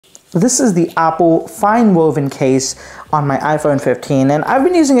This is the Apple FineWoven case on my iPhone 15, and I've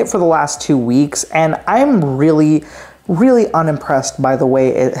been using it for the last 2 weeks, and I'm really unimpressed by the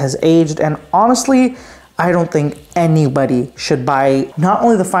way it has aged. And honestly, I don't think anybody should buy not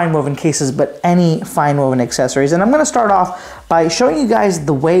only the FineWoven cases, but any FineWoven accessories. And I'm gonna start off by showing you guys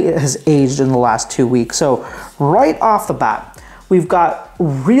the way it has aged in the last 2 weeks. So right off the bat, we've got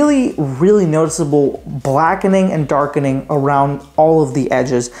really noticeable blackening and darkening around all of the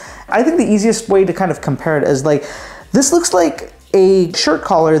edges. I think the easiest way to kind of compare it is like, this looks like a shirt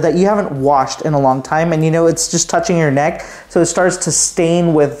collar that you haven't washed in a long time, and you know it's just touching your neck, so it starts to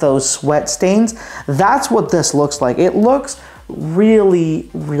stain with those sweat stains. That's what this looks like. It looks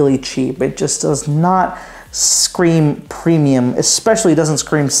really cheap. It just does not scream premium, especially doesn't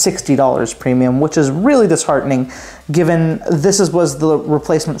scream $60 premium, which is really disheartening given this was the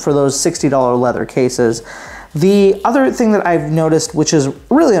replacement for those $60 leather cases. The other thing that I've noticed, which is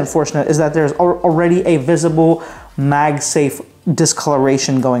really unfortunate, is that there's already a visible MagSafe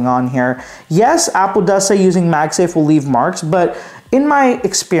discoloration going on here. Yes, Apple does say using MagSafe will leave marks, but in my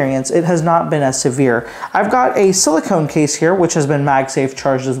experience, it has not been as severe. I've got a silicone case here, which has been MagSafe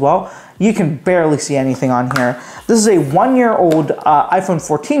charged as well. You can barely see anything on here. This is a 1-year-old iPhone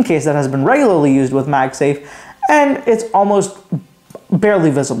 14 case that has been regularly used with MagSafe, and it's almost barely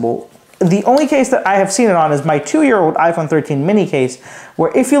visible. The only case that I have seen it on is my 2-year-old iPhone 13 mini case,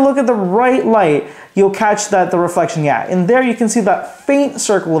 where if you look at the right light, you'll catch that the reflection, yeah, in there you can see that faint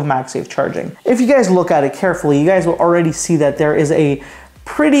circle of MagSafe charging. If you guys look at it carefully, you guys will already see that there is a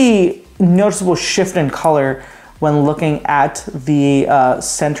pretty noticeable shift in color when looking at the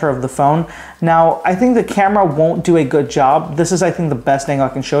center of the phone. Now, I think the camera won't do a good job. This is, I think, the best angle I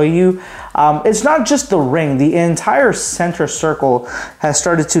can show you. It's not just the ring, the entire center circle has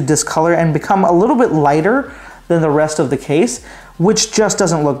started to discolor and become a little bit lighter than the rest of the case, which just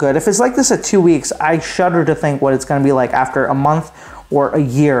doesn't look good. If it's like this at 2 weeks, I shudder to think what it's gonna be like after a month or a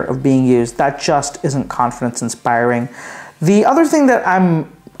year of being used. That just isn't confidence inspiring. The other thing that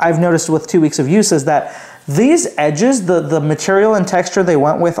I've noticed with 2 weeks of use is that these edges, the material and texture they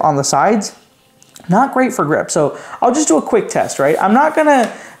went with on the sides, not great for grip. So I'll just do a quick test, right? I'm not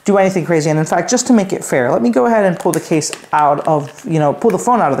gonna do anything crazy. And in fact, just to make it fair, let me go ahead and pull the case out of, pull the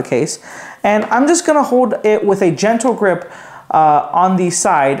phone out of the case. And I'm just gonna hold it with a gentle grip on the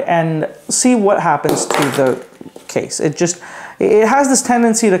side and see what happens to the case. It has this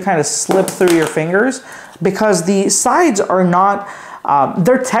tendency to kind of slip through your fingers because the sides are not,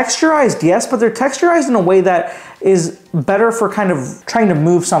 they're texturized, yes, but they're texturized in a way that is better for kind of trying to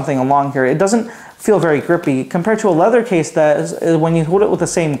move something along here. It doesn't feel very grippy compared to a leather case that is, when you hold it with the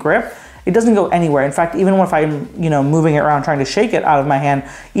same grip, it doesn't go anywhere. In fact, even if I'm, moving it around trying to shake it out of my hand,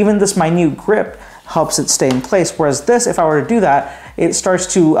 even this minute grip helps it stay in place. Whereas this, if I were to do that, it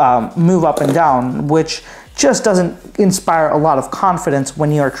starts to move up and down, which just doesn't inspire a lot of confidence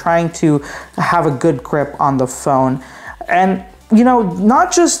when you are trying to have a good grip on the phone. And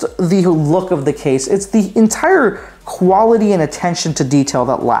not just the look of the case, it's the entire quality and attention to detail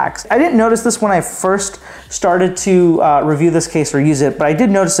that lacks. I didn't notice this when I first started to review this case or use it, but I did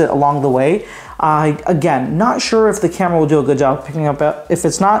notice it along the way. Again, not sure if the camera will do a good job picking up it. If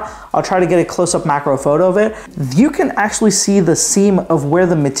it's not, I'll try to get a close-up macro photo of it. You can actually see the seam of where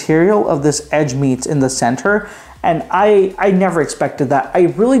the material of this edge meets in the center. And I never expected that. I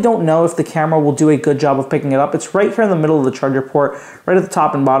really don't know if the camera will do a good job of picking it up. It's right here in the middle of the charger port, right at the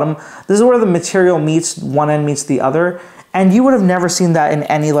top and bottom. This is where the material meets, one end meets the other. And you would have never seen that in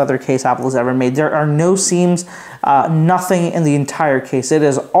any leather case Apple has ever made. There are no seams, nothing in the entire case. It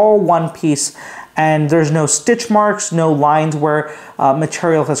is all one piece, and there's no stitch marks, no lines where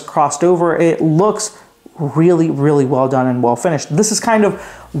material has crossed over. It looks really well done and well finished. This is kind of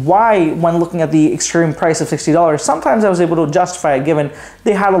why, when looking at the extreme price of $60, sometimes I was able to justify it given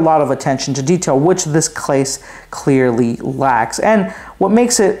they had a lot of attention to detail, which this case clearly lacks. And what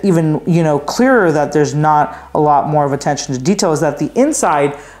makes it even, clearer that there's not a lot more of attention to detail is that the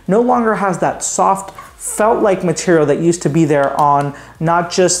inside no longer has that soft felt-like material that used to be there on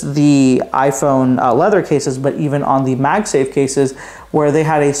not just the iPhone leather cases, but even on the MagSafe cases, where they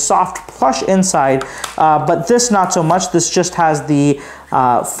had a soft plush inside, but this not so much. This just has the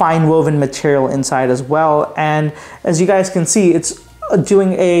FineWoven material inside as well. And as you guys can see, it's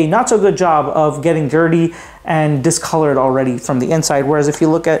doing a not so good job of getting dirty and discolored already from the inside. Whereas if you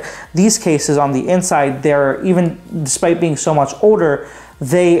look at these cases on the inside, they're, even despite being so much older,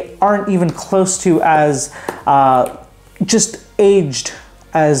 they aren't even close to as just aged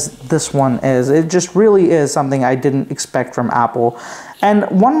as this one is. It just really is something I didn't expect from Apple. And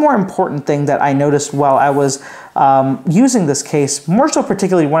one more important thing that I noticed while I was using this case, more so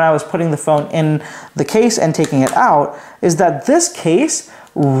particularly when I was putting the phone in the case and taking it out, is that this case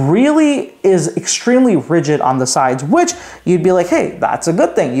really is extremely rigid on the sides, which you'd be like, hey, that's a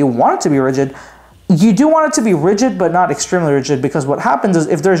good thing. You want it to be rigid. You do want it to be rigid, but not extremely rigid, because what happens is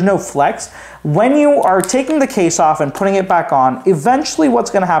if there's no flex, when you are taking the case off and putting it back on, eventually what's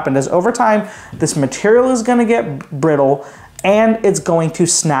going to happen is over time, this material is going to get brittle and it's going to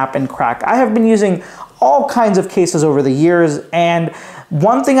snap and crack. I have been using all kinds of cases over the years, and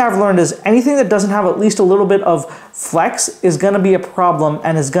one thing I've learned is anything that doesn't have at least a little bit of flex is going to be a problem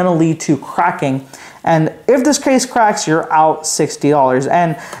and is going to lead to cracking. And if this case cracks, you're out $60.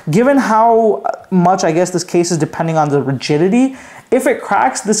 And given how much, I guess, this case is depending on the rigidity, if it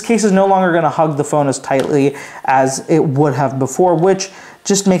cracks, this case is no longer going to hug the phone as tightly as it would have before, which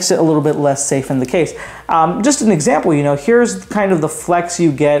just makes it a little bit less safe in the case. Just an example, you know, here's kind of the flex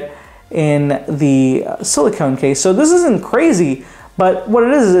you get in the silicone case. So this isn't crazy, but what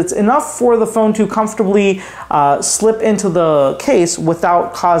it is it's enough for the phone to comfortably slip into the case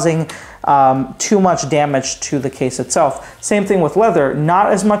without causing too much damage to the case itself. Same thing with leather,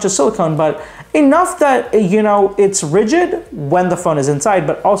 not as much as silicone, but enough that, you know, it's rigid when the phone is inside,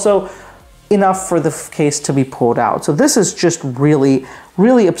 but also enough for the case to be pulled out. So this is just really,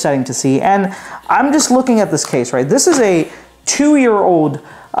 really upsetting to see. And I'm just looking at this case, right? This is a 2-year-old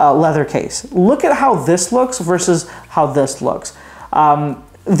leather case. Look at how this looks versus how this looks.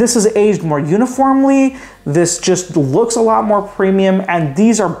 This is aged more uniformly. This just looks a lot more premium, and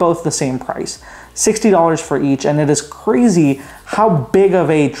these are both the same price, $60 for each. And it is crazy how big of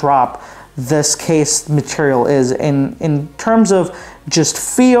a drop this case material is in terms of just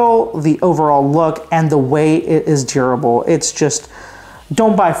feel, the overall look, and the way it is durable. It's just,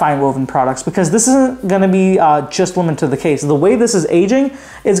 don't buy FineWoven products, because this isn't going to be just limited to the case. The way this is aging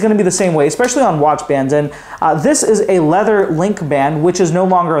is going to be the same way, especially on watch bands. And this is a leather link band, which is no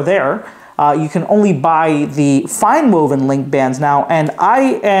longer there. You can only buy the FineWoven link bands now, and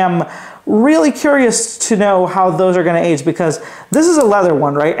I am really curious to know how those are going to age, because this is a leather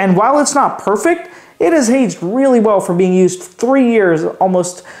one, right? And while it's not perfect, it has aged really well for being used 3 years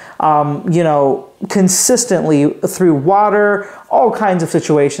almost, you know, consistently through water, all kinds of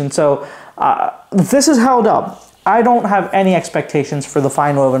situations. So this is held up. I don't have any expectations for the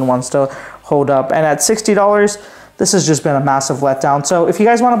FineWoven ones to hold up. And at $60, this has just been a massive letdown. So if you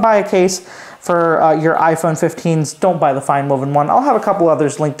guys want to buy a case for your iPhone 15s, don't buy the FineWoven one. I'll have a couple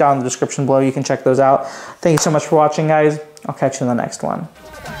others linked down in the description below. You can check those out. Thank you so much for watching, guys. I'll catch you in the next one.